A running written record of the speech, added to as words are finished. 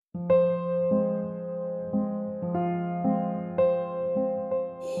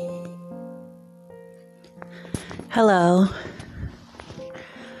Hello.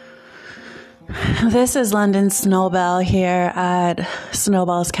 This is London Snowbell here at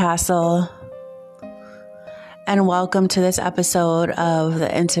Snowbell's Castle, and welcome to this episode of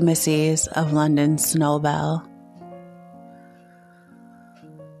the Intimacies of London Snowbell.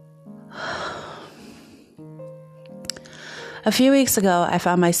 A few weeks ago, I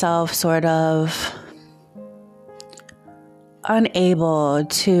found myself sort of unable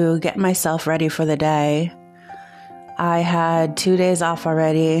to get myself ready for the day. I had 2 days off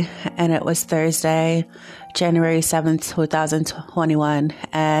already, and it was Thursday, January 7th, 2021,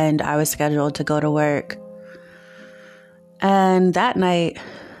 and I was scheduled to go to work. And that night,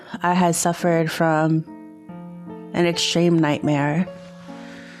 I had suffered from an extreme nightmare,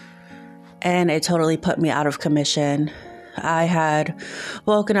 and it totally put me out of commission. I had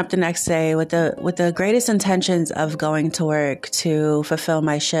woken up the next day with the greatest intentions of going to work to fulfill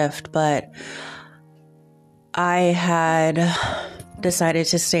my shift, but I had decided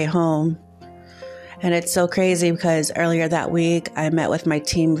to stay home. And it's so crazy because earlier that week, I met with my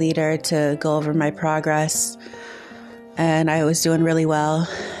team leader to go over my progress, and I was doing really well.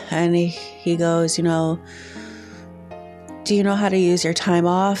 And he goes, do you know how to use your time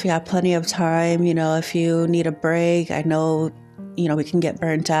off? You have plenty of time. If you need a break, I know, we can get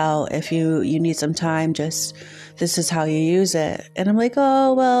burnt out. If you need some time, this is how you use it. And I'm like,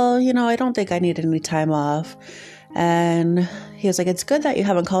 oh, well, I don't think I need any time off. And he was like, it's good that you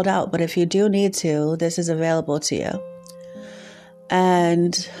haven't called out, but if you do need to, this is available to you.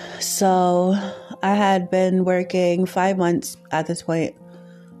 And so I had been working 5 months at this point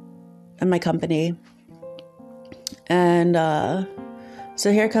in my company. And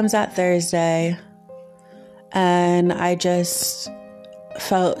so here comes that Thursday, and I just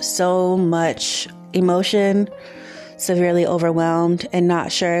felt so much emotion, severely overwhelmed, and not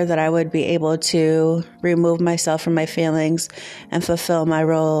sure that I would be able to remove myself from my feelings and fulfill my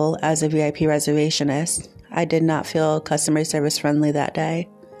role as a VIP reservationist. I did not feel customer service friendly that day.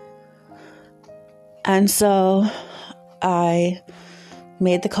 And so I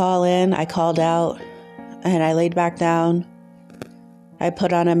made the call in, I called out, and I laid back down. I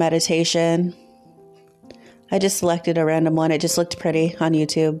put on a meditation. I just selected a random one. It just looked pretty on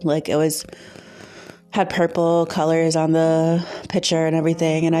YouTube. Like had purple colors on the picture and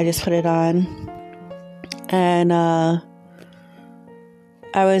everything. And I just put it on. And I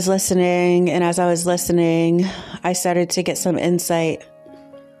was listening. And as I was listening, I started to get some insight.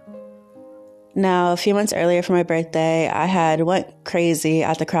 Now, a few months earlier for my birthday, I had went crazy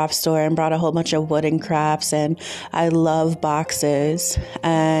at the craft store and brought a whole bunch of wooden crafts, and I love boxes.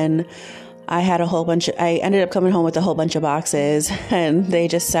 And I ended up coming home with a whole bunch of boxes, and they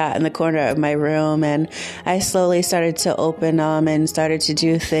just sat in the corner of my room, and I slowly started to open them and started to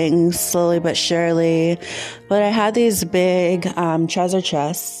do things slowly but surely. But I had these big treasure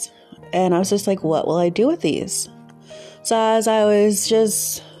chests, and I was just like, what will I do with these? So as I was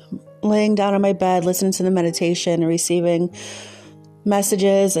just laying down on my bed, listening to the meditation and receiving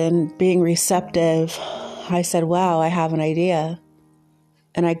messages and being receptive, I said, wow, I have an idea.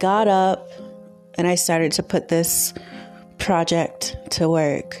 And I got up and I started to put this project to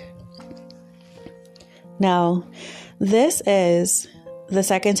work. Now, this is the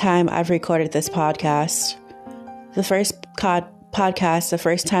second time I've recorded this podcast. The first podcast, the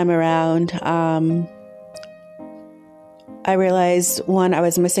first time around, I realized, one, I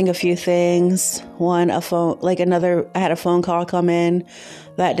was missing a few things. I had a phone call come in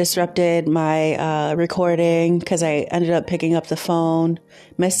that disrupted my recording because I ended up picking up the phone,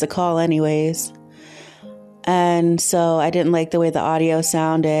 missed the call anyways. And so I didn't like the way the audio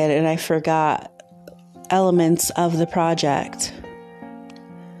sounded, and I forgot elements of the project.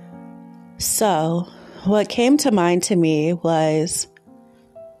 So what came to mind to me was,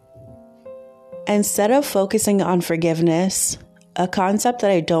 instead of focusing on forgiveness, a concept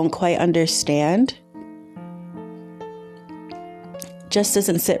that I don't quite understand, just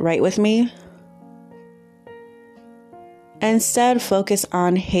doesn't sit right with me, instead focus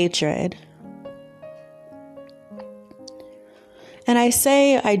on hatred. And I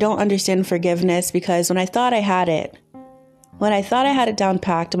say I don't understand forgiveness because when I thought I had it down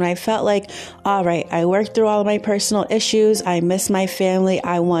packed, when I felt like, all right, I worked through all of my personal issues, I miss my family,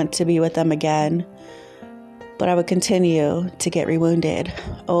 I want to be with them again. But I would continue to get rewounded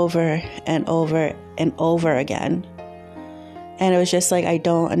over and over and over again. And it was just like, I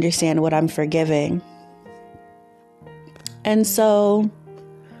don't understand what I'm forgiving. And so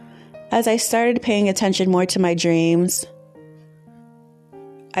as I started paying attention more to my dreams,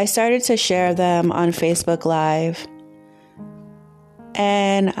 I started to share them on Facebook Live.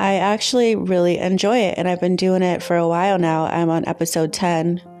 And I actually really enjoy it. And I've been doing it for a while now. I'm on episode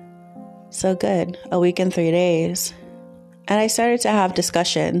 10. So good. A week and 3 days. And I started to have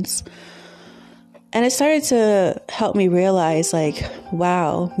discussions. And it started to help me realize, like,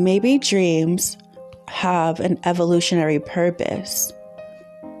 wow, maybe dreams have an evolutionary purpose.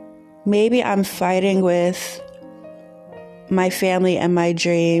 Maybe I'm fighting with my family and my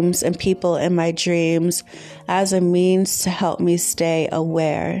dreams and people in my dreams as a means to help me stay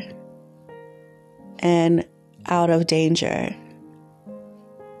aware and out of danger.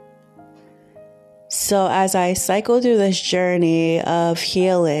 So as I cycle through this journey of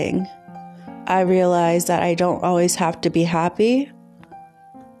healing, I realize that I don't always have to be happy,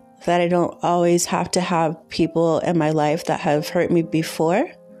 that I don't always have to have people in my life that have hurt me before,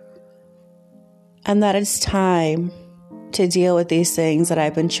 and that it's time to deal with these things that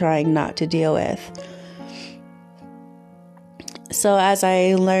I've been trying not to deal with. So as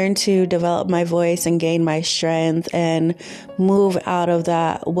I learn to develop my voice and gain my strength and move out of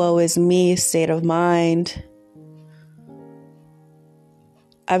that woe is me state of mind,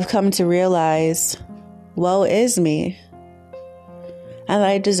 I've come to realize woe is me. And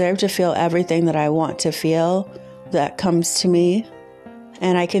I deserve to feel everything that I want to feel that comes to me.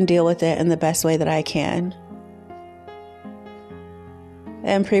 And I can deal with it in the best way that I can.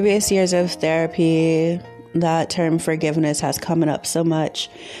 In previous years of therapy, that term forgiveness has come up so much.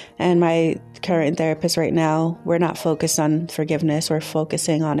 And my current therapist right now, we're not focused on forgiveness. We're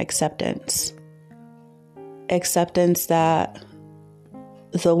focusing on acceptance. Acceptance that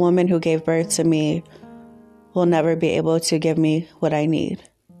the woman who gave birth to me will never be able to give me what I need.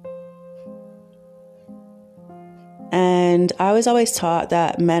 And I was always taught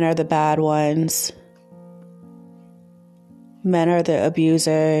that men are the bad ones. Men are the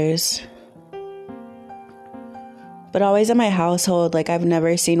abusers. But always in my household, like, I've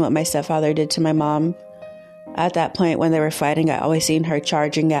never seen what my stepfather did to my mom. At that point when they were fighting, I always seen her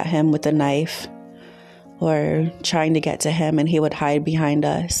charging at him with a knife or trying to get to him, and he would hide behind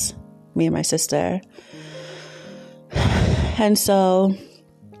us, me and my sister. And so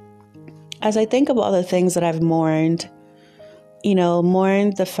as I think of all the things that I've mourned,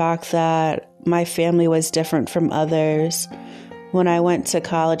 mourned the fact that my family was different from others. When I went to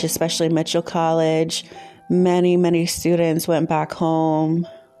college, especially Mitchell College, many, many students went back home.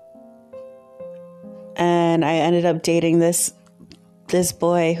 And I ended up dating this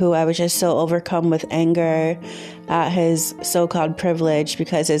boy who I was just so overcome with anger at his so-called privilege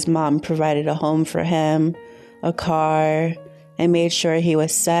because his mom provided a home for him, a car, and made sure he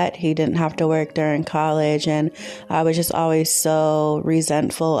was set. He didn't have to work during college. And I was just always so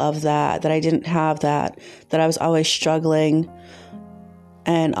resentful of that I didn't have that I was always struggling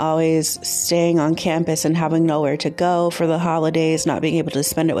and always staying on campus and having nowhere to go for the holidays, not being able to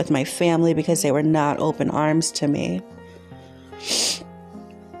spend it with my family because they were not open arms to me.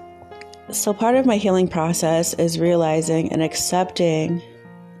 So part of my healing process is realizing and accepting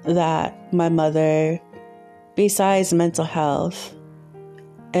that my mother, besides mental health,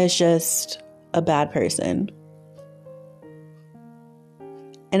 is just a bad person.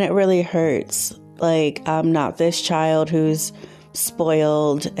 And it really hurts. Like, I'm not this child who's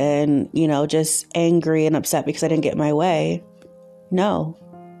spoiled and, just angry and upset because I didn't get my way. No.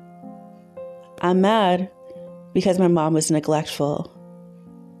 I'm mad because my mom was neglectful.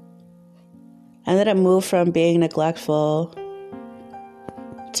 And then it moved from being neglectful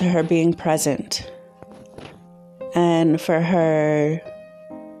to her being present. And for her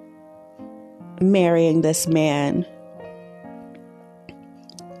marrying this man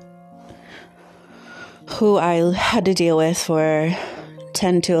who I had to deal with for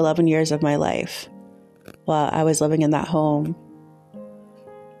 10 to 11 years of my life while I was living in that home.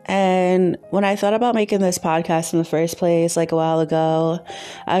 And when I thought about making this podcast in the first place, like a while ago,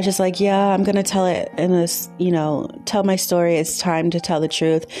 I was just like, yeah, I'm going to tell it in this, tell my story. It's time to tell the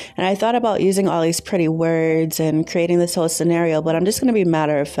truth. And I thought about using all these pretty words and creating this whole scenario, but I'm just going to be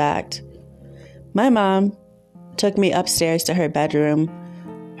matter of fact. My mom took me upstairs to her bedroom.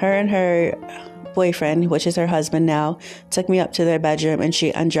 Her and her boyfriend, which is her husband now, took me up to their bedroom and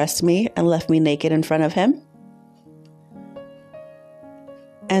she undressed me and left me naked in front of him.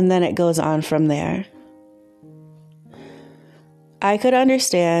 And then it goes on from there. I could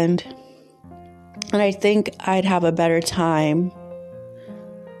understand, and I think I'd have a better time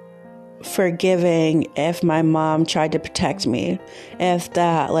forgiving if my mom tried to protect me. If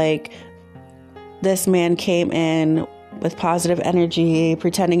this man came in with positive energy,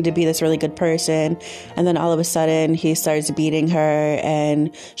 pretending to be this really good person, and then all of a sudden he starts beating her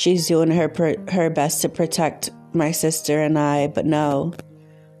and she's doing her best to protect my sister and I, but no,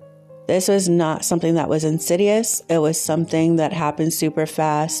 this was not something that was insidious. It was something that happened super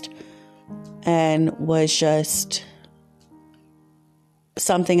fast and was just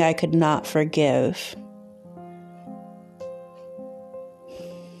something I could not forgive.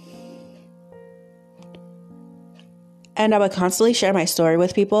 And I would constantly share my story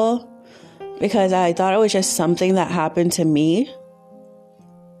with people because I thought it was just something that happened to me.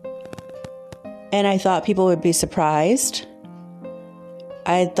 And I thought people would be surprised.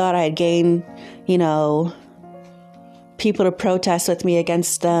 I thought I'd gain, people to protest with me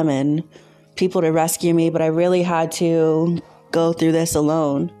against them and people to rescue me, but I really had to go through this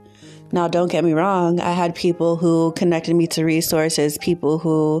alone. Now, don't get me wrong. I had people who connected me to resources, people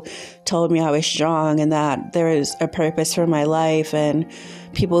who told me I was strong and that there is a purpose for my life, and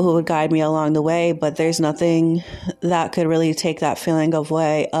people who would guide me along the way. But there's nothing that could really take that feeling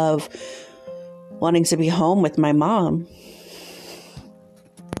away of wanting to be home with my mom.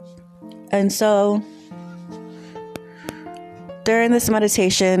 And so during this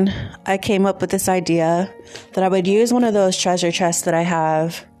meditation, I came up with this idea that I would use one of those treasure chests that I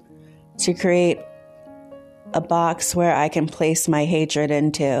have to create a box where I can place my hatred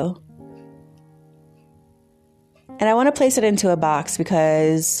into. And I want to place it into a box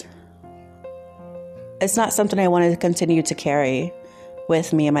because it's not something I want to continue to carry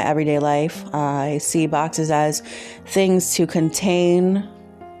with me in my everyday life. I see boxes as things to contain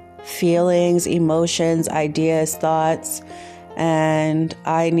feelings, emotions, ideas, thoughts, and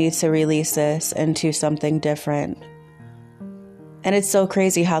I need to release this into something different. And it's so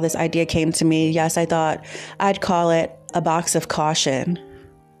crazy how this idea came to me. Yes, I thought I'd call it a box of caution,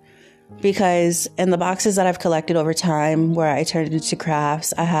 because in the boxes that I've collected over time where I turned into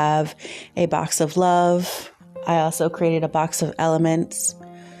crafts, I have a box of love. I also created a box of elements.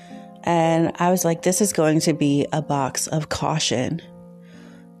 And I was like, this is going to be a box of caution.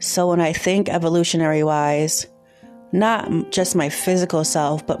 So when I think evolutionary wise, not just my physical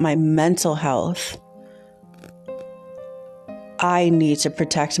self, but my mental health, I need to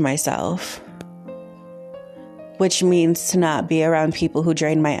protect myself, which means to not be around people who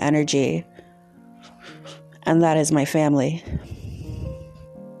drain my energy. And that is my family.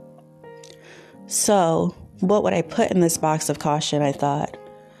 So what would I put in this box of caution? I thought.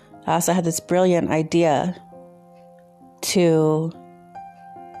 I also had this brilliant idea to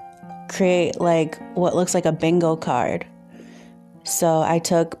create like what looks like a bingo card. So I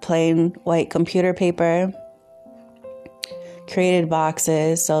took plain white computer paper, created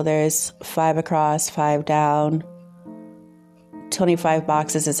boxes. So there's 5 across, 5 down, 25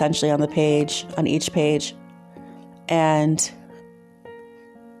 boxes essentially on the page, on each page. And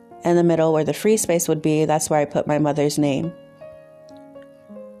in the middle where the free space would be, that's where I put my mother's name.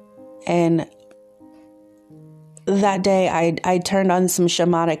 And that day I turned on some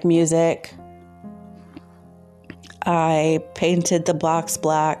shamanic music. I painted the box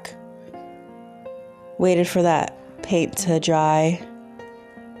black, waited for that paint to dry.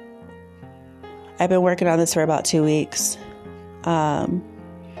 I've been working on this for about 2 weeks. And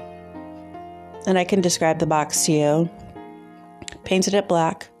I can describe the box to you. Painted it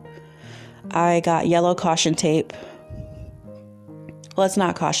black. I got yellow caution tape. Well, it's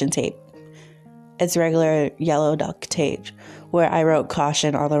not caution tape. It's regular yellow duct tape where I wrote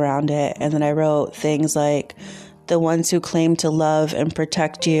caution all around it. And then I wrote things like, the ones who claim to love and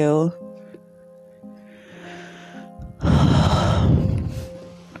protect you,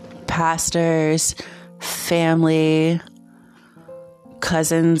 pastors, family,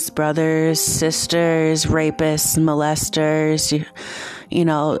 cousins, brothers, sisters, rapists, molesters,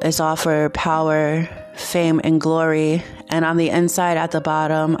 it's all for power, fame, and glory. And on the inside at the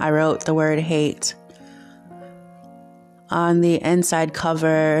bottom, I wrote the word hate. On the inside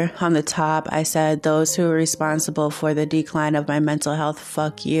cover, on the top, I said, those who are responsible for the decline of my mental health,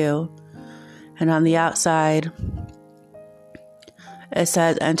 fuck you. And on the outside, it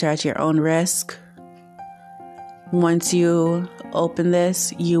says, enter at your own risk. Once you open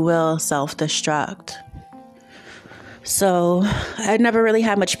this, you will self-destruct. So I never really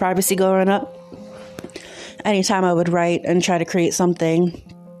had much privacy growing up. Anytime I would write and try to create something,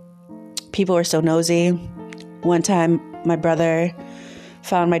 people were so nosy. One time, my brother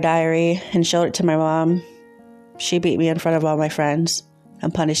found my diary and showed it to my mom. She beat me in front of all my friends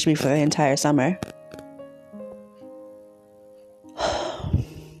and punished me for the entire summer.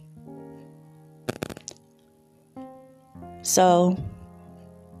 So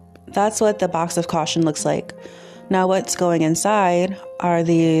that's what the box of caution looks like. Now what's going inside are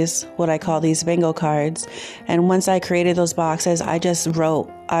these, what I call these bingo cards. And once I created those boxes, I just wrote.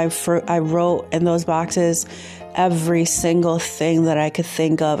 I wrote in those boxes every single thing that I could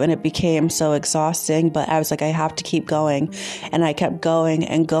think of, and it became so exhausting. But I was like, I have to keep going. And I kept going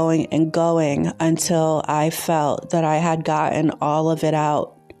and going and going until I felt that I had gotten all of it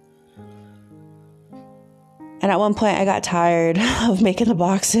out. And at one point I got tired of making the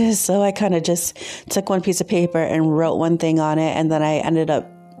boxes, so I kind of just took one piece of paper and wrote one thing on it, and then I ended up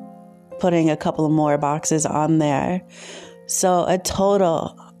putting a couple of more boxes on there. So a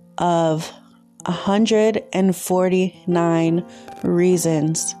total of 149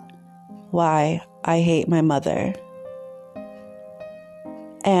 reasons why I hate my mother.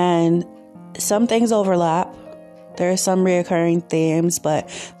 And some things overlap. There are some reoccurring themes, but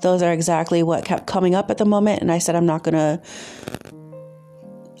those are exactly what kept coming up at the moment. And I said, I'm not going to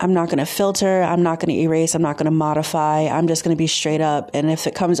filter. I'm not going to erase. I'm not going to modify. I'm just going to be straight up. And if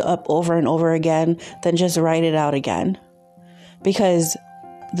it comes up over and over again, then just write it out again. Because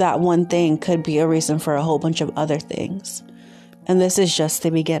that one thing could be a reason for a whole bunch of other things. And this is just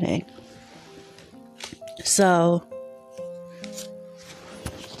the beginning. So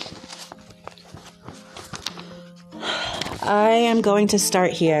I am going to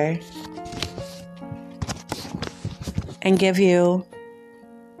start here and give you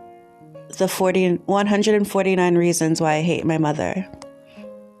the 149 reasons why I hate my mother.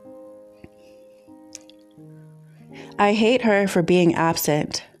 I hate her for being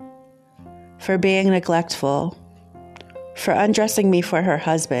absent, for being neglectful, for undressing me for her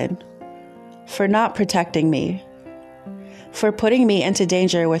husband, for not protecting me, for putting me into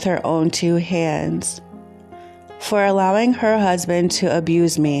danger with her own two hands, for allowing her husband to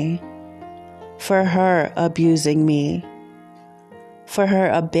abuse me, for her abusing me, for her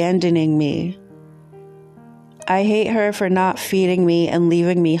abandoning me. I hate her for not feeding me and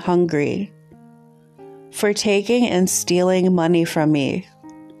leaving me hungry, for taking and stealing money from me,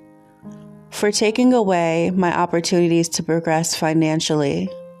 for taking away my opportunities to progress financially,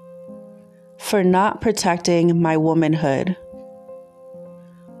 for not protecting my womanhood,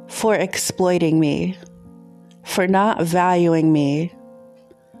 for exploiting me, for not valuing me,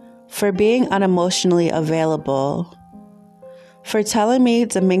 for being unemotionally available, for telling me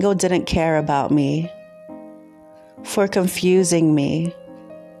Domingo didn't care about me, for confusing me,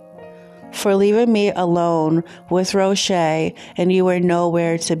 for leaving me alone with Roche and you were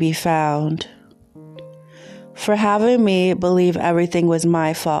nowhere to be found, for having me believe everything was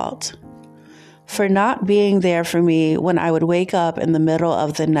my fault, for not being there for me when I would wake up in the middle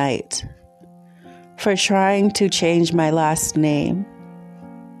of the night, for trying to change my last name,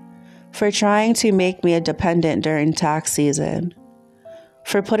 for trying to make me a dependent during tax season,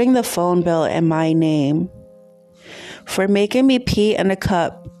 for putting the phone bill in my name, for making me pee in a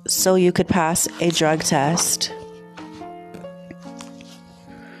cup so you could pass a drug test,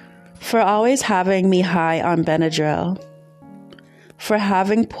 for always having me high on Benadryl, for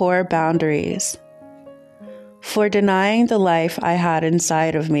having poor boundaries, for denying the life I had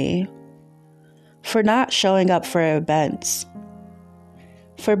inside of me, for not showing up for events,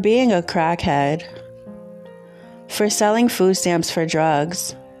 for being a crackhead, for selling food stamps for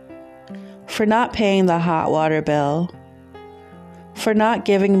drugs, for not paying the hot water bill, for not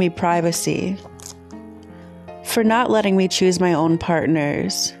giving me privacy, for not letting me choose my own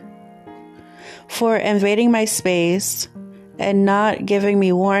partners, for invading my space and not giving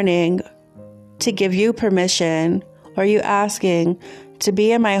me warning to give you permission or you asking to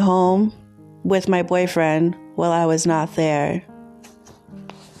be in my home with my boyfriend while I was not there,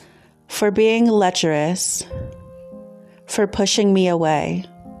 for being lecherous, for pushing me away.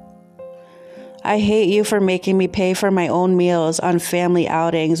 I hate you for making me pay for my own meals on family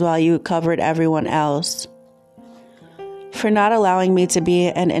outings while you covered everyone else, for not allowing me to be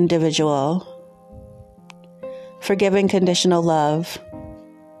an individual, for giving conditional love,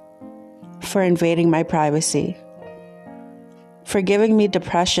 for invading my privacy, for giving me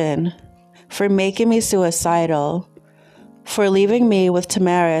depression, for making me suicidal, for leaving me with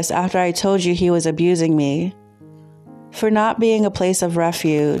Tamaris after I told you he was abusing me, for not being a place of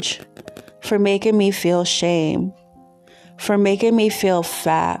refuge, for making me feel shame, for making me feel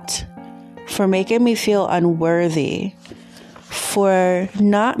fat, for making me feel unworthy, for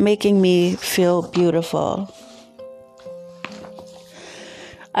not making me feel beautiful.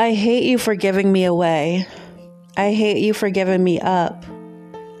 I hate you for giving me away. I hate you for giving me up.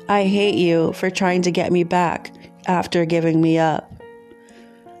 I hate you for trying to get me back after giving me up.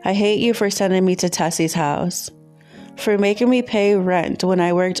 I hate you for sending me to Tessie's house, for making me pay rent when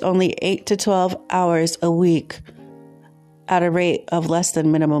I worked only 8 to 12 hours a week at a rate of less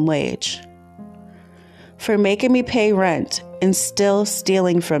than minimum wage, for making me pay rent and still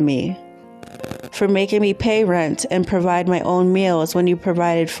stealing from me, for making me pay rent and provide my own meals when you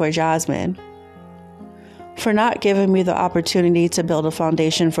provided for Jasmine, for not giving me the opportunity to build a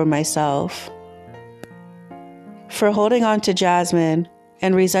foundation for myself, for holding on to Jasmine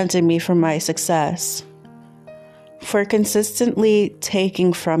and resenting me for my success, for consistently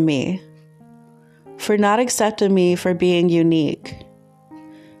taking from me, for not accepting me for being unique,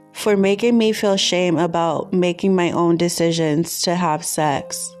 for making me feel shame about making my own decisions to have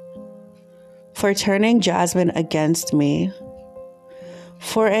sex, for turning Jasmine against me,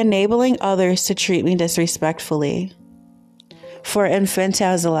 for enabling others to treat me disrespectfully, for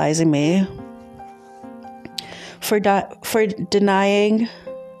infantilizing me, for denying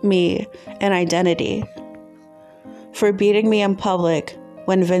me an identity, for beating me in public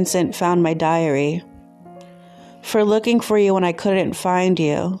when Vincent found my diary, for looking for you when I couldn't find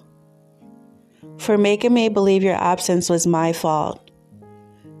you, for making me believe your absence was my fault.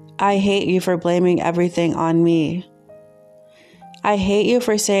 I hate you for blaming everything on me. I hate you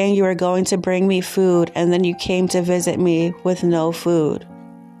for saying you were going to bring me food and then you came to visit me with no food,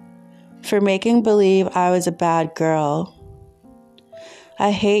 for making believe I was a bad girl. I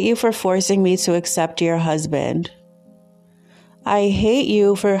hate you for forcing me to accept your husband. I hate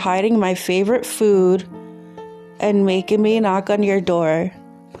you for hiding my favorite food and making me knock on your door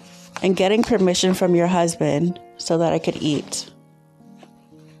and getting permission from your husband so that I could eat.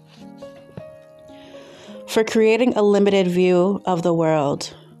 For creating a limited view of the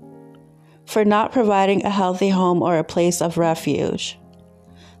world. For not providing a healthy home or a place of refuge.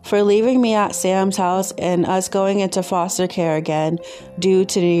 For leaving me at Sam's house and us going into foster care again due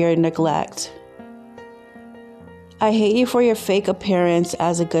to your neglect. I hate you for your fake appearance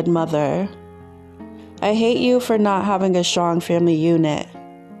as a good mother. I hate you for not having a strong family unit.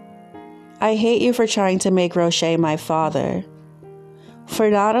 I hate you for trying to make Roche my father. For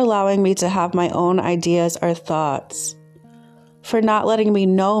not allowing me to have my own ideas or thoughts. For not letting me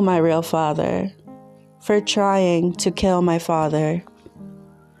know my real father. For trying to kill my father.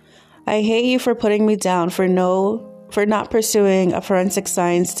 I hate you for putting me down for not pursuing a forensic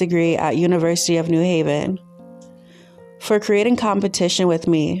science degree at University of New Haven. For creating competition with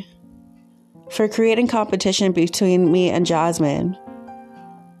me. For creating competition between me and Jasmine.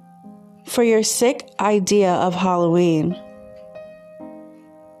 For your sick idea of Halloween.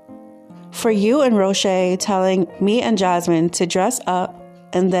 For you and Roche telling me and Jasmine to dress up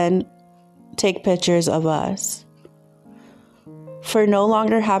and then take pictures of us. For no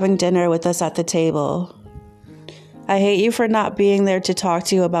longer having dinner with us at the table. I hate you for not being there to talk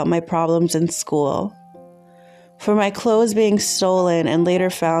to you about my problems in school. For my clothes being stolen and later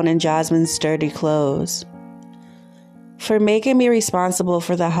found in Jasmine's dirty clothes. For making me responsible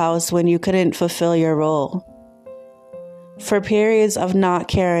for the house when you couldn't fulfill your role. For periods of not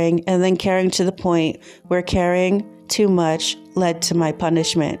caring and then caring to the point where caring too much led to my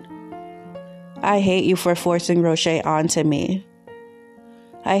punishment. I hate you for forcing Roche onto me.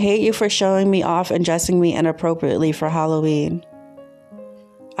 I hate you for showing me off and dressing me inappropriately for Halloween.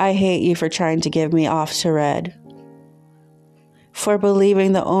 I hate you for trying to give me off to Red. For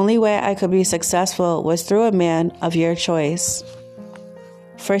believing the only way I could be successful was through a man of your choice.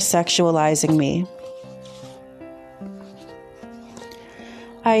 For sexualizing me.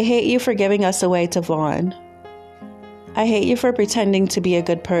 I hate you for giving us away to Vaughn. I hate you for pretending to be a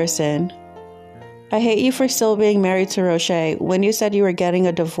good person. I hate you for still being married to Roche when you said you were getting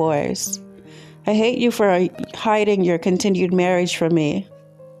a divorce. I hate you for hiding your continued marriage from me.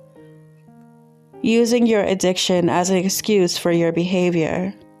 Using your addiction as an excuse for your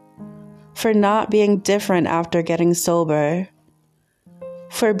behavior. For not being different after getting sober.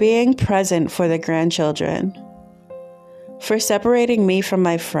 For being present for the grandchildren. For separating me from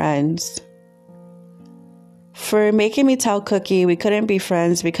my friends. For making me tell Cookie we couldn't be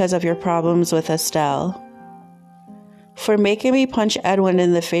friends because of your problems with Estelle. For making me punch Edwin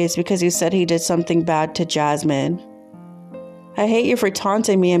in the face because you said he did something bad to Jasmine. I hate you for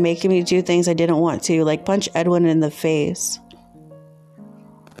taunting me and making me do things I didn't want to, like punch Edwin in the face.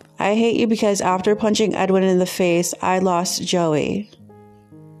 I hate you because after punching Edwin in the face, I lost Joey.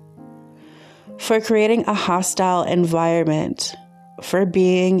 For creating a hostile environment. For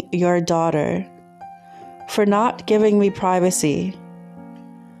being your daughter. For not giving me privacy.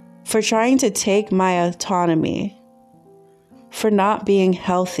 For trying to take my autonomy. For not being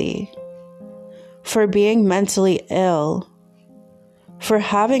healthy. For being mentally ill. For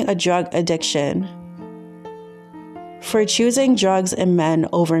having a drug addiction. For choosing drugs and men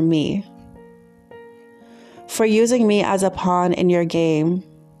over me. For using me as a pawn in your game.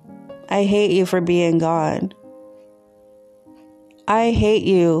 I hate you for being gone. I hate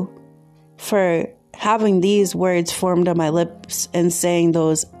you for having these words formed on my lips and saying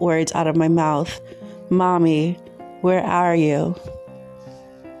those words out of my mouth. Mommy, where are you?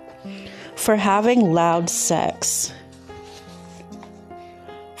 For having loud sex.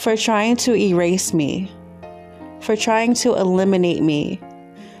 For trying to erase me. For trying to eliminate me.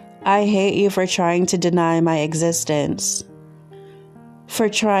 I hate you for trying to deny my existence. For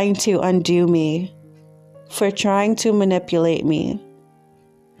trying to undo me. For trying to manipulate me.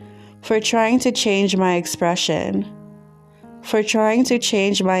 For trying to change my expression. For trying to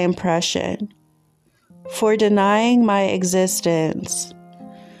change my impression. For denying my existence.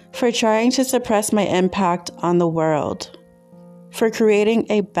 For trying to suppress my impact on the world. For creating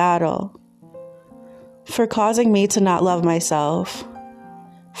a battle. For causing me to not love myself.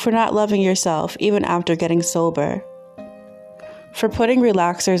 For not loving yourself even after getting sober. For putting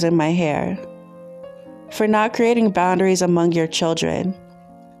relaxers in my hair. For not creating boundaries among your children.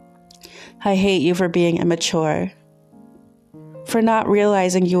 I hate you for being immature. For not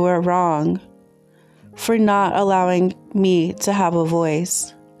realizing you were wrong. For not allowing me to have a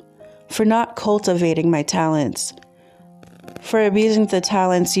voice. For not cultivating my talents. For abusing the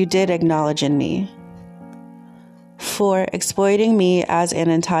talents you did acknowledge in me. For exploiting me as an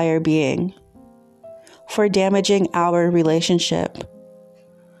entire being. For damaging our relationship.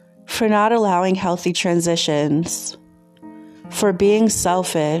 For not allowing healthy transitions. For being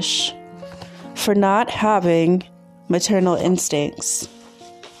selfish. For not having maternal instincts.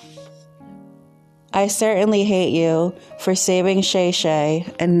 I certainly hate you for saving Shay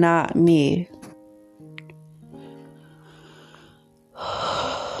Shay and not me.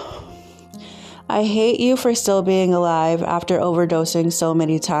 I hate you for still being alive after overdosing so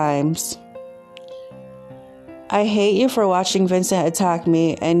many times. I hate you for watching Vincent attack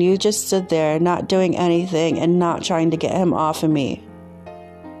me and you just stood there not doing anything and not trying to get him off of me.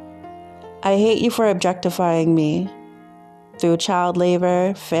 I hate you for objectifying me through child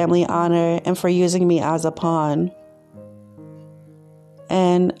labor, family honor, and for using me as a pawn.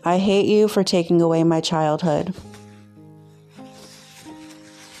 And I hate you for taking away my childhood.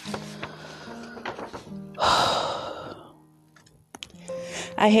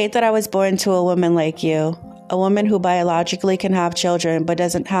 I hate that I was born to a woman like you, a woman who biologically can have children but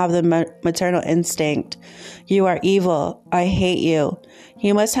doesn't have the maternal instinct. You are evil. I hate you.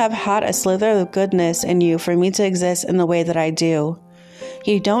 You must have had a slither of goodness in you for me to exist in the way that I do.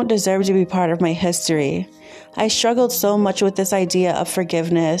 You don't deserve to be part of my history. I struggled so much with this idea of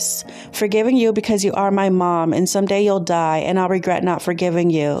forgiveness. Forgiving you because you are my mom and someday you'll die and I'll regret not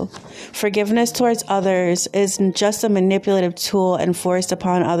forgiving you. Forgiveness towards others is just a manipulative tool enforced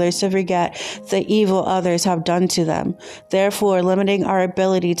upon others to forget the evil others have done to them, therefore limiting our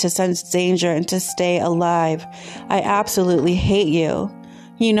ability to sense danger and to stay alive. I absolutely hate you.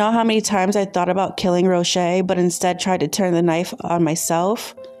 You know how many times I thought about killing Roche, but instead tried to turn the knife on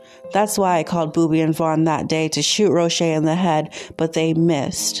myself? That's why I called Booby and Vaughn that day to shoot Roche in the head, but they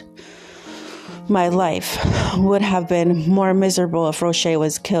missed. My life would have been more miserable if Roche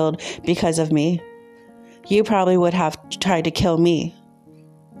was killed because of me. You probably would have tried to kill me.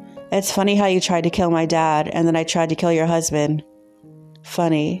 It's funny how you tried to kill my dad and then I tried to kill your husband.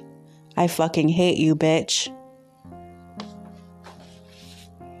 Funny. I fucking hate you, bitch.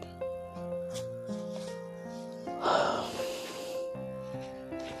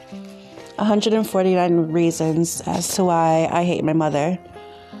 $149 reasons as to why I hate my mother.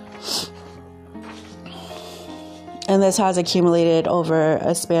 And this has accumulated over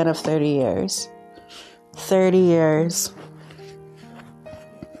a span of 30 years. 30 years.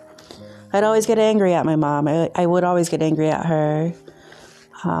 I'd always get angry at my mom. I would always get angry at her.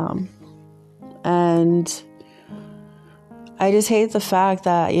 And I just hate the fact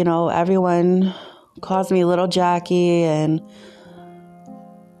that, everyone calls me Little Jackie and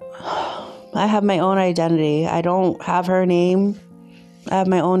I have my own identity. I don't have her name. I have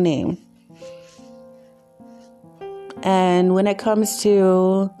my own name. And when it comes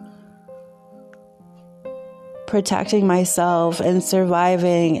to protecting myself and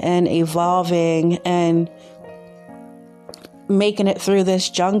surviving and evolving and making it through this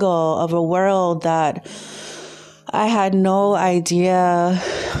jungle of a world that I had no idea.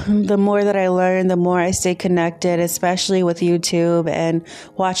 The more that I learn, the more I stay connected, especially with YouTube and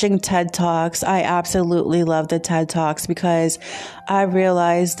watching TED Talks. I absolutely love the TED Talks because I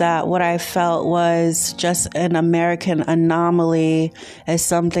realized that what I felt was just an American anomaly is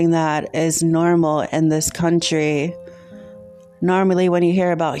something that is normal in this country. Normally, when you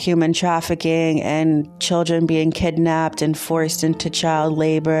hear about human trafficking and children being kidnapped and forced into child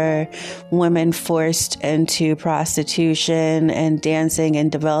labor, women forced into prostitution and dancing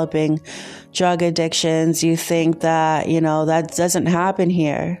and developing drug addictions, you think that, that doesn't happen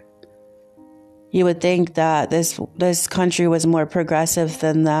here. You would think that this country was more progressive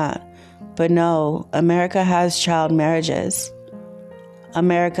than that. But no, America has child marriages.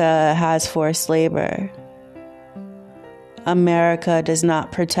 America has forced labor. America does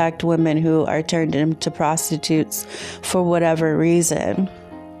not protect women who are turned into prostitutes for whatever reason.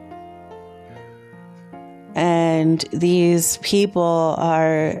 And these people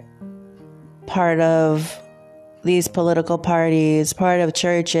are part of these political parties, part of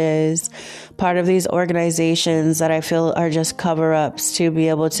churches, part of these organizations that I feel are just cover-ups to be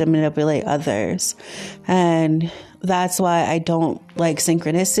able to manipulate others. And that's why I don't like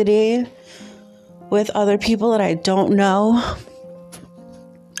synchronicity with other people that I don't know.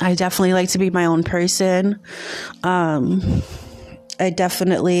 I definitely like to be my own person. I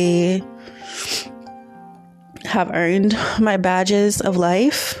definitely have earned my badges of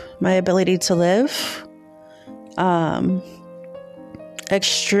life, my ability to live.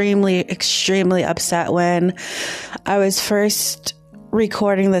 Extremely upset when I was first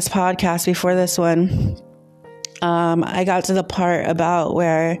recording this podcast before this one. I got to the part about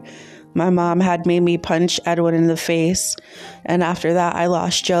where my mom had made me punch Edwin in the face. And after that, I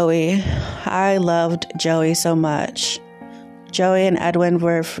lost Joey. I loved Joey so much. Joey and Edwin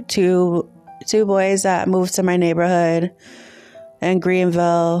were two boys that moved to my neighborhood in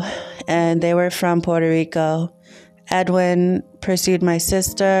Greenville, and they were from Puerto Rico. Edwin pursued my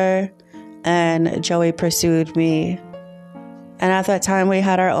sister, and Joey pursued me. And at that time, we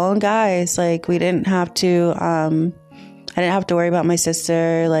had our own guys. Like, we didn't have to, I didn't have to worry about my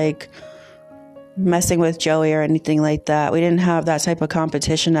sister, like, messing with Joey or anything like that. We didn't have that type of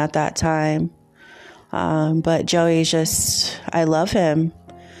competition at that time. But Joey I love him.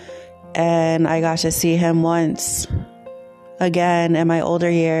 And I got to see him once again in my older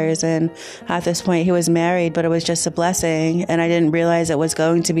years. And at this point, he was married, but it was just a blessing. And I didn't realize it was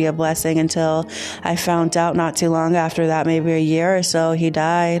going to be a blessing until I found out not too long after that, maybe a year or so, he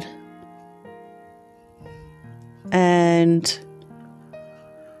died. And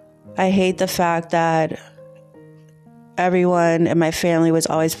I hate the fact that everyone in my family was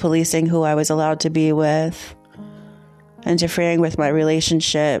always policing who I was allowed to be with, interfering with my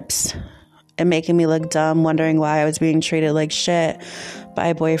relationships, and making me look dumb, wondering why I was being treated like shit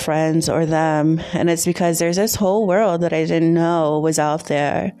by boyfriends or them. And it's because there's this whole world that I didn't know was out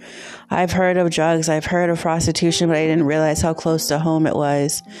there. I've heard of drugs, I've heard of prostitution, but I didn't realize how close to home it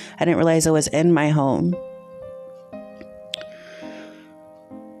was. I didn't realize it was in my home.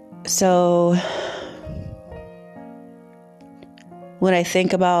 So when I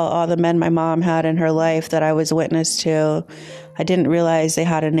think about all the men my mom had in her life that I was witness to, I didn't realize they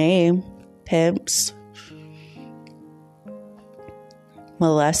had a name. Pimps,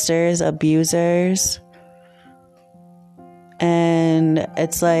 molesters, abusers. And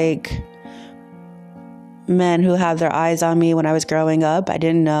it's like men who had their eyes on me when I was growing up. I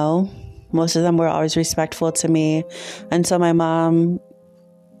didn't know. Most of them were always respectful to me until my mom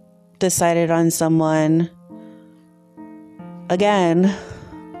decided on someone again,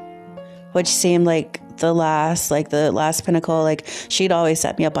 which seemed like the last pinnacle. Like, she'd always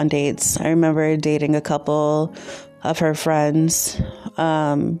set me up on dates. I remember dating a couple of her friends,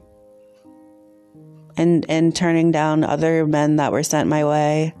 and turning down other men that were sent my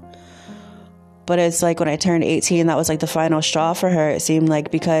way. But it's like when I turned 18, that was like the final straw for her, it seemed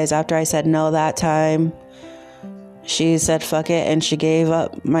like, because after I said no that time, she said fuck it, and she gave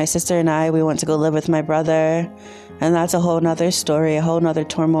up my sister and I. We went to go live with my brother, and that's a whole nother story, a whole nother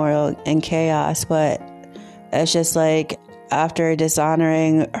turmoil and chaos. But it's just like, after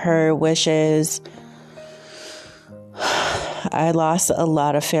dishonoring her wishes, I lost a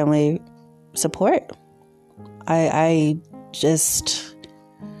lot of family support. I just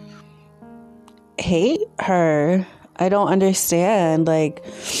hate her. I don't understand, like,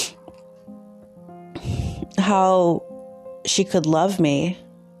 how she could love me.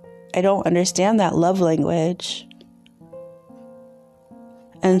 I don't understand that love language.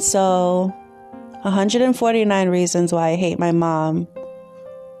 And so, 149 reasons why I hate my mom.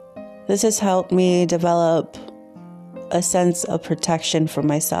 This has helped me develop a sense of protection for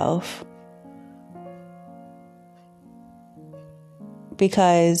myself.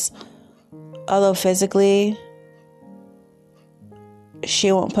 Because although physically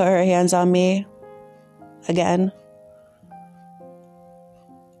she won't put her hands on me again,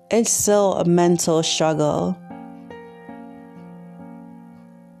 it's still a mental struggle.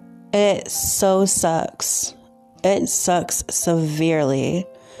 It so sucks. It sucks severely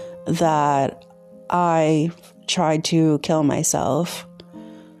that I tried to kill myself.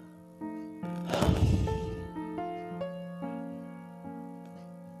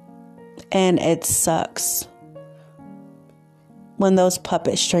 And it sucks when those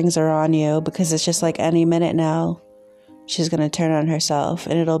puppet strings are on you, because it's just like any minute now, she's going to turn on herself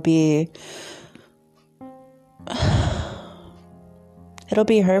and it'll be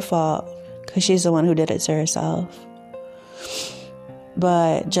her fault because she's the one who did it to herself.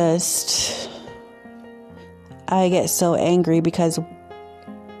 But just, I get so angry because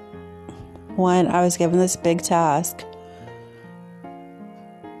when I was given this big task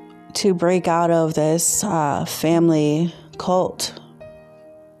to break out of this family cult,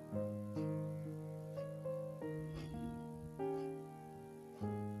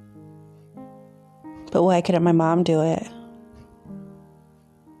 but why couldn't my mom do it?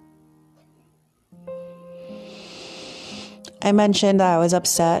 I mentioned that I was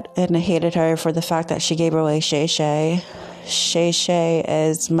upset and hated her for the fact that she gave away Shay Shay. Shay Shay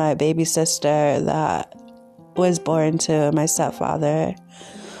is my baby sister that was born to my stepfather.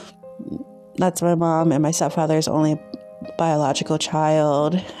 That's my mom, and my stepfather's only biological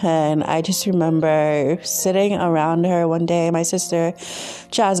child. And I just remember sitting around her one day. My sister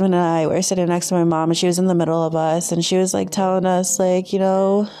Jasmine and I were sitting next to my mom, and she was in the middle of us, and she was like telling us, like, you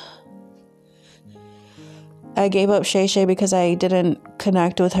know, I gave up Shay Shay because I didn't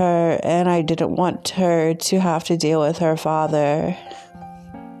connect with her and I didn't want her to have to deal with her father.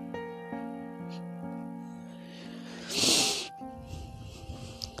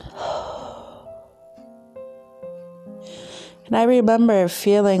 And I remember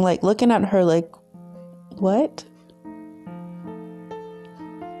feeling like, looking at her like, what?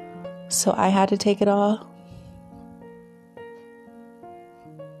 So I had to take it all?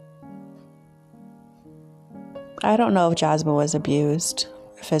 I don't know if Jasmine was abused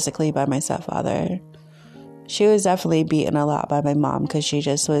physically by my stepfather. She was definitely beaten a lot by my mom because she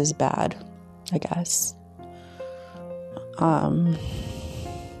just was bad, I guess.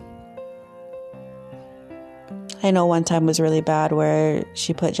 I know one time was really bad where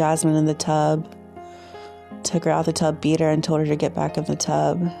she put Jasmine in the tub, took her out the tub, beat her, and told her to get back in the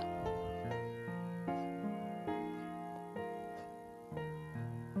tub.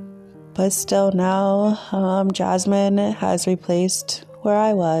 But still now, Jasmine has replaced where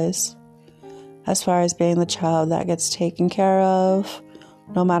I was as far as being the child that gets taken care of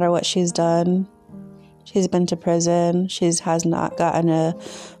no matter what she's done. She's been to prison. She has not gotten a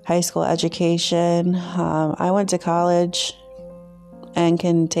high school education. I went to college and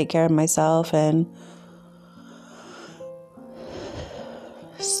can take care of myself, and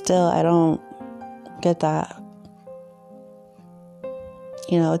still I don't get that.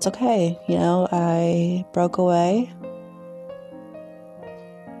 You know, it's okay. You know, I broke away.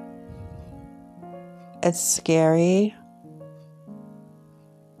 It's scary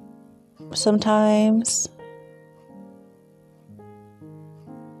sometimes.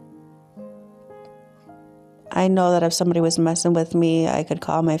 I know that if somebody was messing with me, I could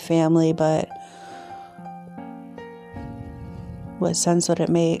call my family, but what sense would it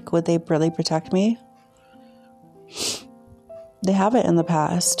make? Would they really protect me? They haven't in the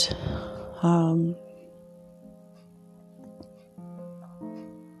past.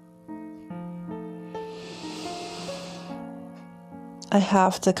 I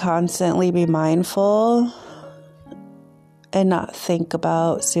have to constantly be mindful and not think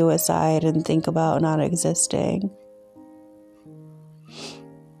about suicide and think about not existing.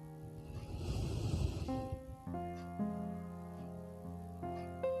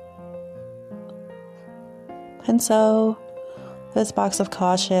 And so, this box of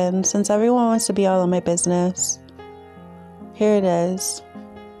caution, since everyone wants to be all in my business, here it is.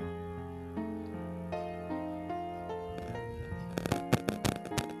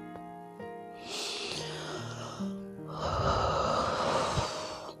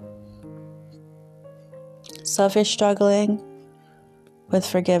 Selfish struggling with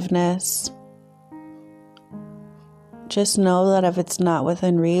forgiveness. Just know that if it's not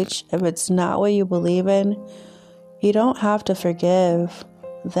within reach, if it's not what you believe in, you don't have to forgive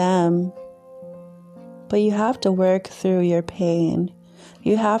them, but you have to work through your pain.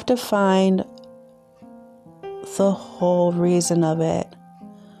 You have to find the whole reason of it.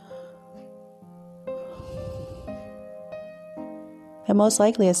 And most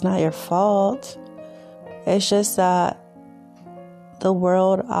likely it's not your fault. It's just that the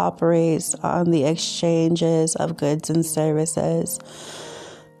world operates on the exchanges of goods and services.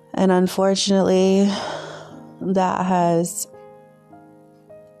 And unfortunately, that has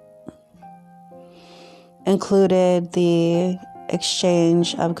included the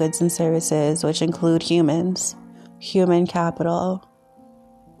exchange of goods and services, which include humans, human capital.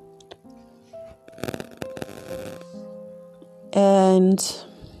 And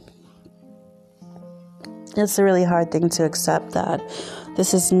it's a really hard thing to accept that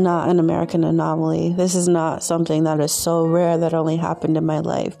this is not an American anomaly. This is not something that is so rare that only happened in my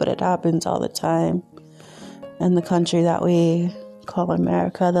life, but it happens all the time in the country that we call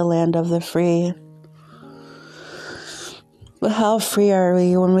America, the land of the free. But how free are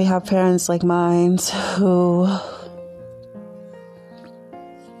we when we have parents like mine who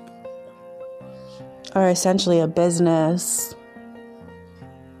are essentially a business?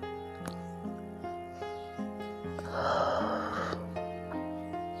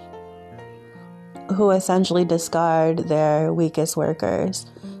 Who essentially discard their weakest workers.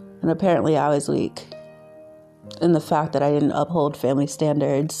 And apparently I was weak in the fact that I didn't uphold family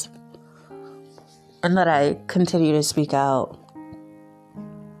standards and that I continue to speak out.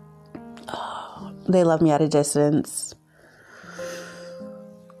 They love me at a distance.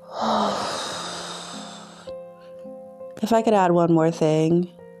 If I could add one more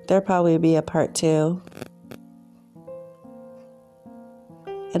thing, there'd probably be a part 2.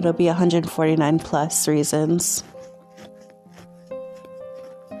 It'll be 149 plus reasons.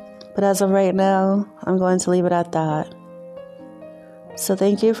 But as of right now, I'm going to leave it at that. So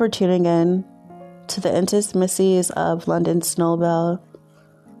thank you for tuning in to the intimacies of London Snowball,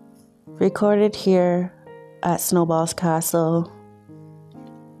 recorded here at Snowball's Castle,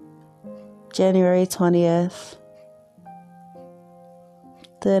 January 20th,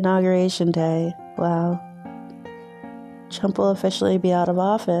 the inauguration day. Wow. Trump will officially be out of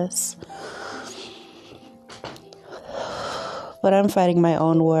office. But I'm fighting my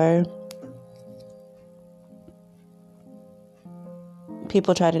own war.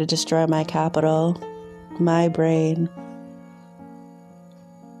 People try to destroy my capital, my brain.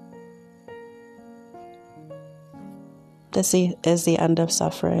 This is the end of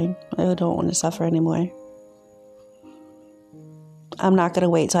suffering. I don't want to suffer anymore. I'm not going to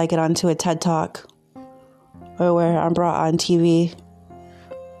wait till I get onto a TED Talk or where I'm brought on TV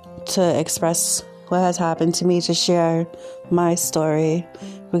to express what has happened to me, to share my story.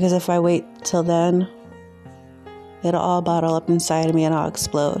 Because if I wait till then, it'll all bottle up inside of me and I'll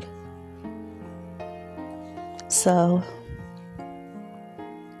explode. So,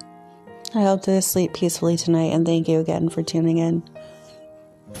 I hope to sleep peacefully tonight, and thank you again for tuning in.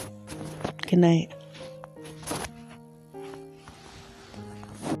 Good night.